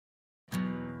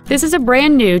This is a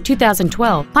brand new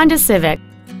 2012 Honda Civic.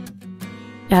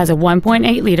 It has a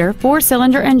 1.8-liter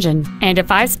four-cylinder engine and a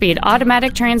 5-speed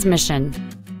automatic transmission.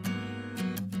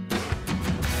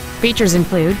 Features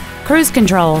include cruise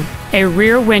control, a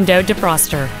rear window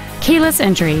defroster, keyless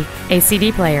entry, a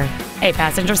CD player, a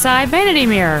passenger side vanity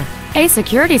mirror, a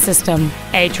security system,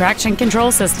 a traction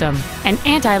control system, an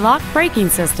anti-lock braking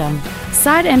system,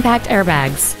 side impact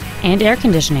airbags, and air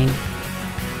conditioning.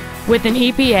 With an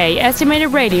EPA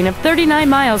estimated rating of 39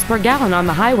 miles per gallon on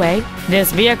the highway,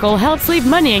 this vehicle helps leave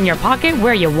money in your pocket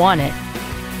where you want it.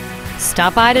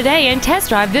 Stop by today and test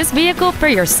drive this vehicle for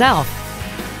yourself.